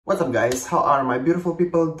What's up guys, how are my beautiful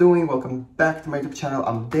people doing? Welcome back to my YouTube channel.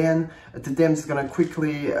 I'm Dan. Today I'm just gonna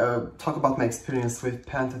quickly talk about my experience with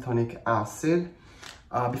Pantothenic Acid.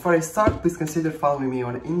 Before I start, please consider following me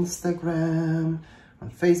on Instagram, on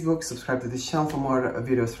Facebook, subscribe to this channel for more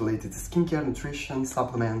videos related to skincare, nutrition,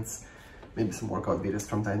 supplements, maybe some workout videos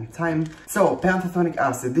from time to time. So, Pantothenic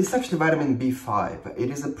Acid, this is actually vitamin B5. It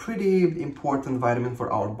is a pretty important vitamin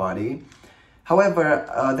for our body. However,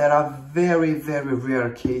 there are very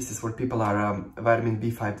rare cases where people are vitamin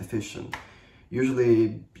B5 deficient.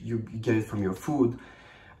 Usually you get it from your food,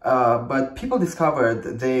 but people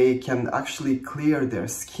discovered they can actually clear their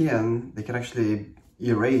skin, they can actually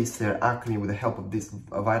erase their acne with the help of this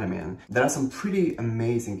vitamin. There are some pretty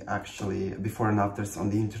amazing actually before and afters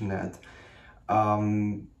on the internet.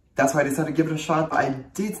 That's why I decided to give it a shot. I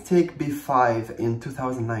did take B5 in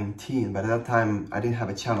 2019, but at that time I didn't have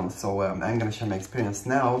a channel, so I'm gonna share my experience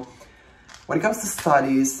now. When it comes to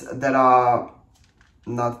studies, there are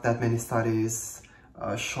not that many studies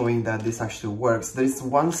showing that this actually works. There is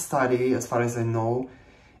one study, as far as I know,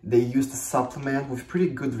 they used a supplement with pretty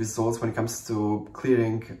good results when it comes to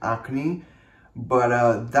clearing acne,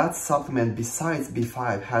 but that supplement, besides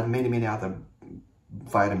B5, had many other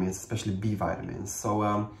vitamins, especially B vitamins.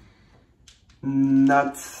 So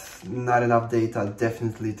not enough data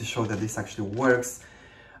definitely to show that this actually works,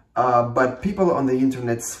 but people on the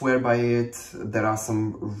internet swear by it. There are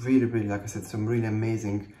some really like I said, some really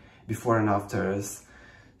amazing before and afters,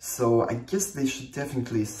 so I guess they should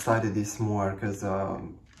definitely study this more, because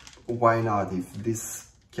why not? If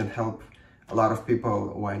this can help a lot of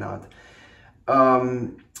people, why not?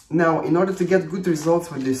 Now, in order to get good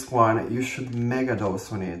results with this one, you should mega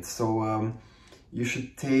dose on it. So you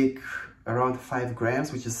should take around 5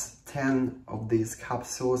 grams, which is 10 of these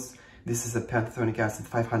capsules. This is a Pantothenic Acid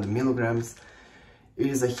 500 milligrams. It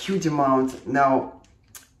is a huge amount. Now,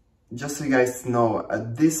 just so you guys know,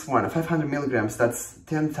 this one, 500 milligrams, that's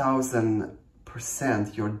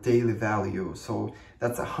 10,000% your daily value. So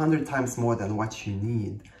that's 100 times more than what you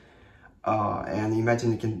need. And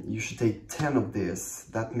imagine you should take 10 of this.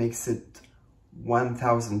 That makes it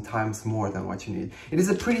 1,000 times more than what you need. It is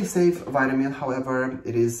a pretty safe vitamin, however,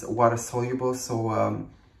 it is water soluble, so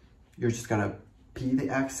you're just gonna pee the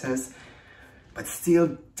excess, but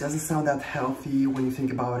still doesn't sound that healthy when you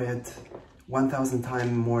think about it. 1,000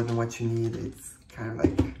 times more than what you need. It's kind of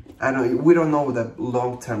like, I don't know, we don't know the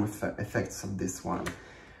long-term effects of this one,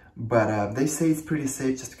 but they say it's pretty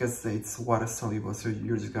safe just because it's water soluble, so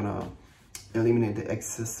you're just gonna eliminate the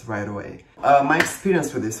excess right away. My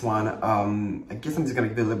experience with this one, I guess I'm just gonna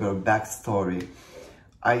give you a little bit of backstory.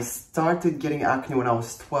 I started getting acne when I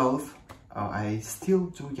was 12. I still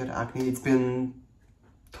do get acne. It's been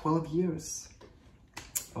 12 years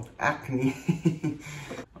of acne.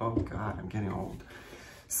 Oh God, I'm getting old.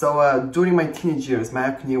 So during my teenage years, my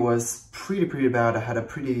acne was pretty bad. I had a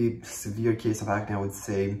pretty severe case of acne, I would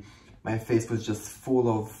say. My face was just full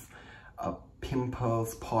of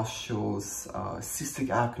pimples, pustules, cystic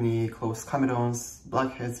acne, closed comedones,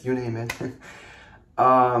 blackheads, you name it.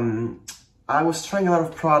 I was trying a lot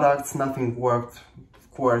of products, nothing worked,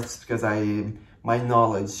 of course, because my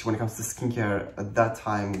knowledge when it comes to skincare at that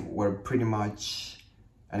time were pretty much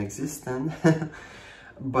non-existent.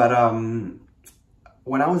 But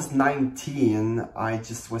when I was 19, I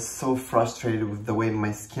just was so frustrated with the way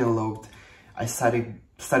my skin looked. I started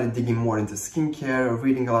digging more into skincare,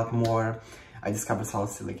 reading a lot more. I discovered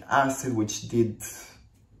salicylic acid, which did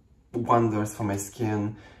wonders for my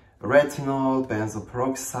skin, retinol, benzoyl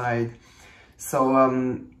peroxide. So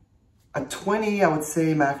at 20, I would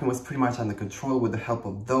say my acne was pretty much under control with the help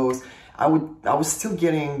of those. I was still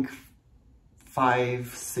getting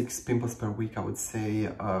 5-6 pimples per week, I would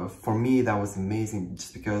say. For me, that was amazing,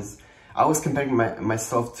 just because I was comparing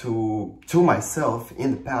myself to myself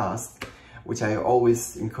in the past, which I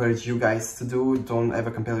always encourage you guys to do. Don't ever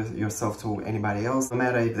compare yourself to anybody else. No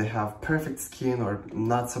matter if they have perfect skin or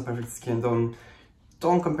not so perfect skin,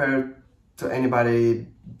 don't compare to anybody.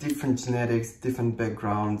 Different genetics, different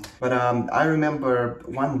background. But I remember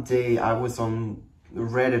one day I was on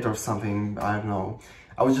Reddit or something, I don't know.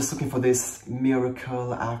 I was just looking for this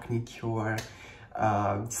miracle acne cure.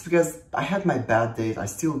 Just because I had my bad days. I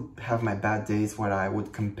still have my bad days where I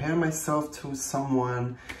would compare myself to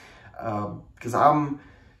someone. Because I'm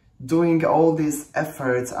doing all these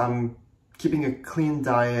efforts, I'm keeping a clean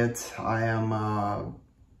diet, I am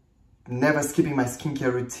never skipping my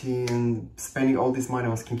skincare routine, spending all this money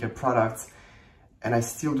on skincare products, and I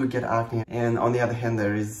still do get acne. And on the other hand,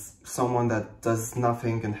 there is someone that does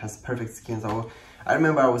nothing and has perfect skin. So I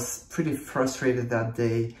remember I was pretty frustrated that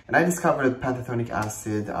day, and I discovered Pantothenic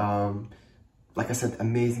Acid. like I said,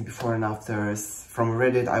 amazing before and afters. From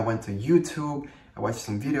Reddit, I went to YouTube, I watched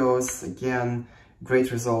some videos, again,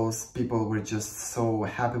 great results. People were just so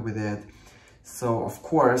happy with it. So of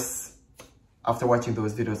course, after watching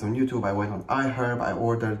those videos on YouTube, I went on iHerb, I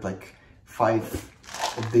ordered like 5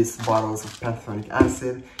 of these bottles of Pantothenic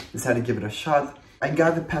acid, decided to give it a shot. I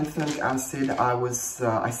got the Pantothenic acid.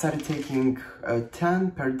 I started taking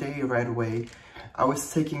 10 per day right away. I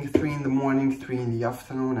was taking 3 in the morning, 3 in the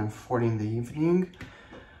afternoon, and 4 in the evening.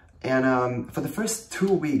 And for the first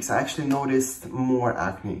 2 weeks, I actually noticed more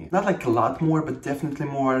acne. Not like a lot more, but definitely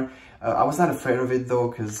more. I was not afraid of it though,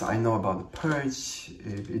 because I know about the purge.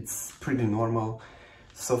 It's pretty normal.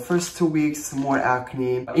 So first 2 weeks, more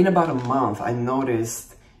acne. In about a month, I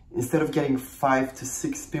noticed instead of getting 5 to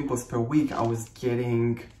 6 pimples per week, I was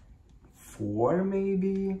getting 4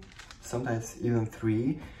 maybe, sometimes even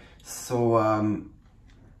 3. So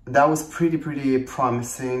that was pretty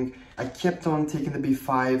promising. I kept on taking the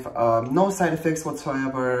B5, no side effects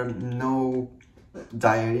whatsoever, no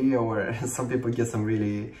diarrhea, or some people get some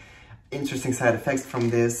really interesting side effects from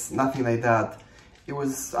this, nothing like that. I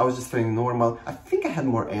was just feeling normal. I think I had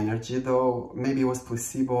more energy though, maybe it was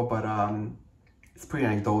placebo, but it's pretty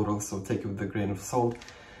anecdotal, so take it with a grain of salt.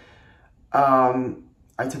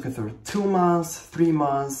 I took it for 2 months, 3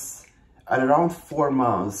 months. At around 4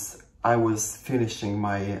 months, I was finishing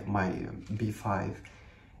my B5,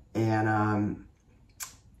 and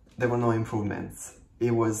there were no improvements.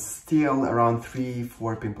 It was still around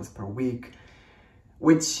 3-4 pimples per week,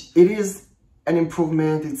 which it is an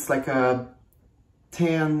improvement. It's like a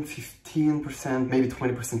 10-15%, maybe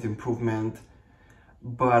 20% improvement,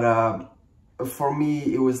 but for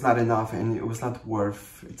me, it was not enough, and it was not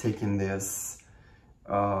worth taking this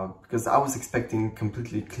because I was expecting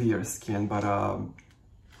completely clear skin, but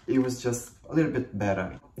it was just a little bit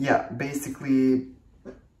better. Yeah, basically,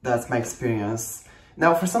 that's my experience.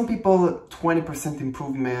 Now, for some people, 20%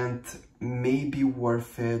 improvement may be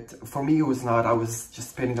worth it. For me, it was not. I was just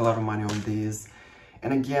spending a lot of money on these.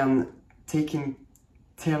 And again, taking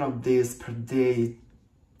 10 of these per day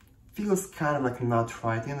feels kind of like not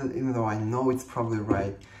right, even though I know it's probably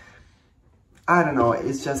right. I don't know,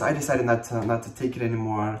 it's just, I decided not to take it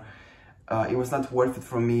anymore. It was not worth it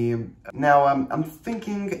for me. Now, I'm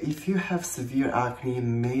thinking if you have severe acne,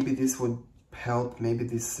 maybe this would help, maybe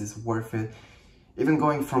this is worth it. Even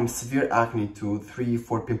going from severe acne to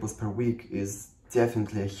 3-4 pimples per week is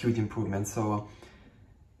definitely a huge improvement. So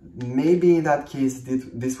maybe in that case,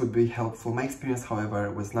 this would be helpful. My experience, however,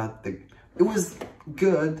 was not it was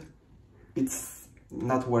good. It's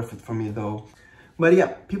not worth it for me though. But yeah,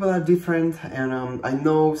 people are different, and I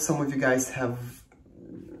know some of you guys have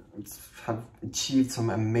achieved some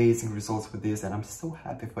amazing results with this, and I'm so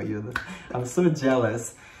happy for you. I'm so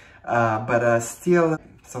jealous. But still,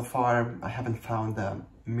 so far, I haven't found the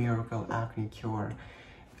miracle acne cure.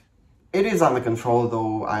 It is under control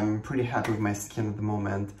though. I'm pretty happy with my skin at the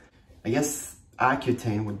moment. I guess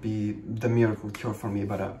Accutane would be the miracle cure for me,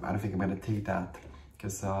 but I don't think I'm gonna take that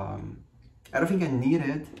because I don't think I need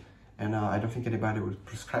it, and I don't think anybody would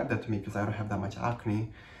prescribe that to me because I don't have that much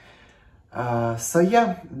acne. So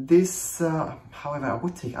yeah, this, however, I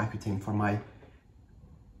would take Accutane for my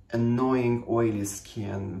annoying oily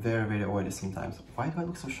skin, very oily sometimes. Why do I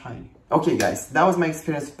look so shiny? Okay guys, that was my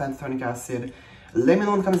experience with Pantothenic acid. Let me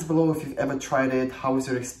know in the comments below if you've ever tried it, how was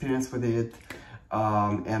your experience with it,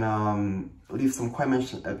 and leave some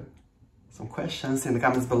questions in the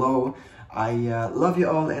comments below. I love you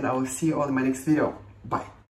all, and I will see you all in my next video. Bye.